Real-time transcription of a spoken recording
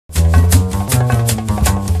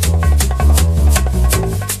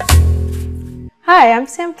Hi, I'm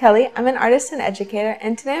Sam Kelly. I'm an artist and educator,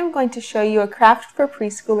 and today I'm going to show you a craft for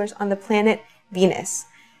preschoolers on the planet Venus.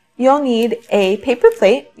 You'll need a paper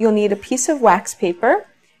plate, you'll need a piece of wax paper,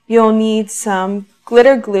 you'll need some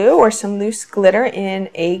glitter glue or some loose glitter in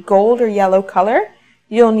a gold or yellow color,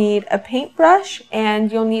 you'll need a paintbrush,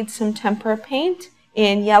 and you'll need some tempera paint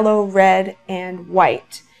in yellow, red, and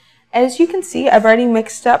white. As you can see, I've already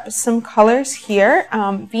mixed up some colors here.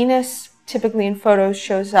 Venus typically in photos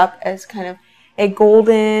shows up as kind of a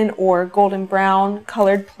golden or golden brown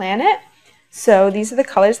colored planet. So these are the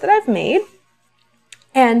colors that I've made.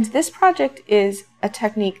 And this project is a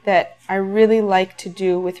technique that I really like to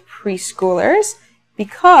do with preschoolers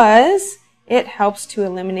because it helps to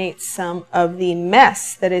eliminate some of the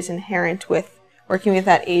mess that is inherent with working with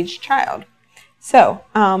that aged child. So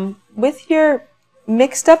with your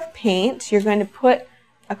mixed up paint, you're going to put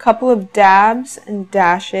a couple of dabs and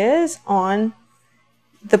dashes on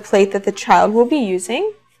the plate that the child will be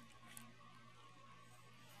using.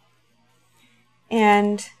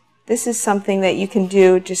 And this is something that you can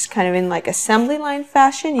do just kind of in like assembly line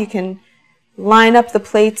fashion. You can line up the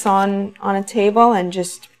plates on a table and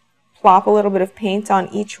just plop a little bit of paint on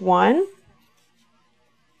each one.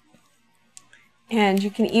 And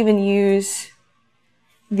you can even use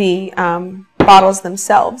the bottles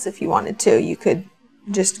themselves if you wanted to. You could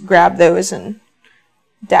just grab those and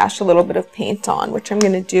dash a little bit of paint on, which I'm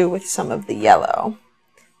going to do with some of the yellow.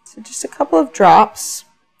 So just a couple of drops.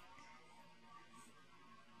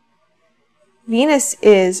 Venus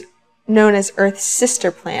is known as Earth's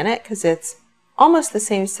sister planet because it's almost the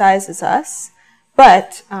same size as us,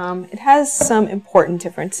 but it has some important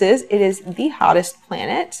differences. It is the hottest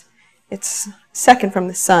planet. It's second from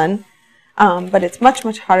the sun, but it's much,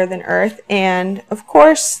 much hotter than Earth. And of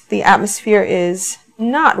course, the atmosphere is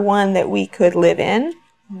not one that we could live in.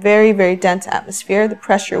 Very, very dense atmosphere. The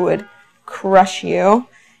pressure would crush you.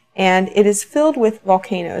 And it is filled with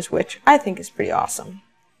volcanoes, which I think is pretty awesome.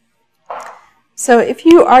 So if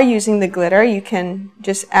you are using the glitter, you can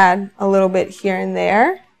just add a little bit here and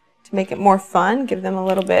there to make it more fun, give them a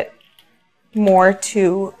little bit more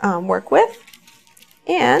to work with.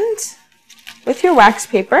 And with your wax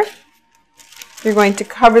paper, you're going to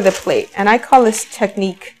cover the plate. And I call this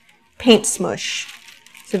technique paint smush.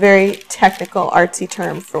 It's a very technical, artsy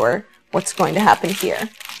term for what's going to happen here.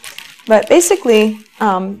 But basically,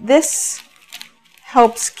 this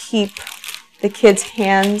helps keep the kids'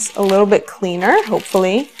 hands a little bit cleaner,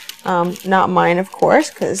 hopefully. Not mine, of course,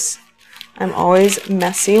 because I'm always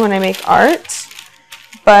messy when I make art.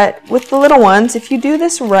 But with the little ones, if you do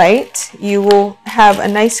this right, you will have a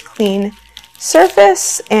nice clean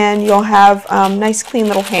surface and you'll have nice clean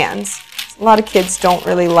little hands. A lot of kids don't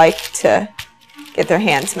really like to get their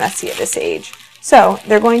hands messy at this age. So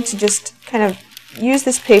they're going to just kind of use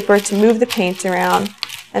this paper to move the paint around,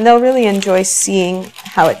 and they'll really enjoy seeing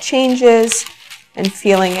how it changes and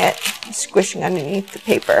feeling it squishing underneath the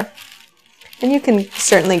paper. And you can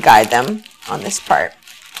certainly guide them on this part.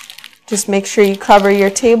 Just make sure you cover your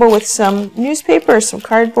table with some newspaper or some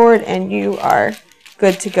cardboard and you are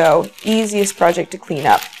good to go. Easiest project to clean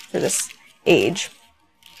up for this age.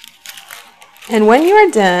 And when you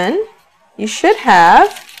are done, you should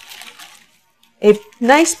have a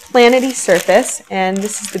nice planety surface, and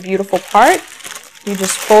this is the beautiful part. You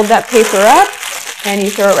just fold that paper up and you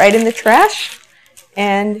throw it right in the trash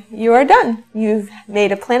and you are done. You've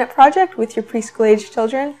made a planet project with your preschool age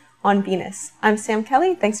children on Venus. I'm Sam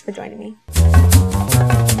Kelly. Thanks for joining me.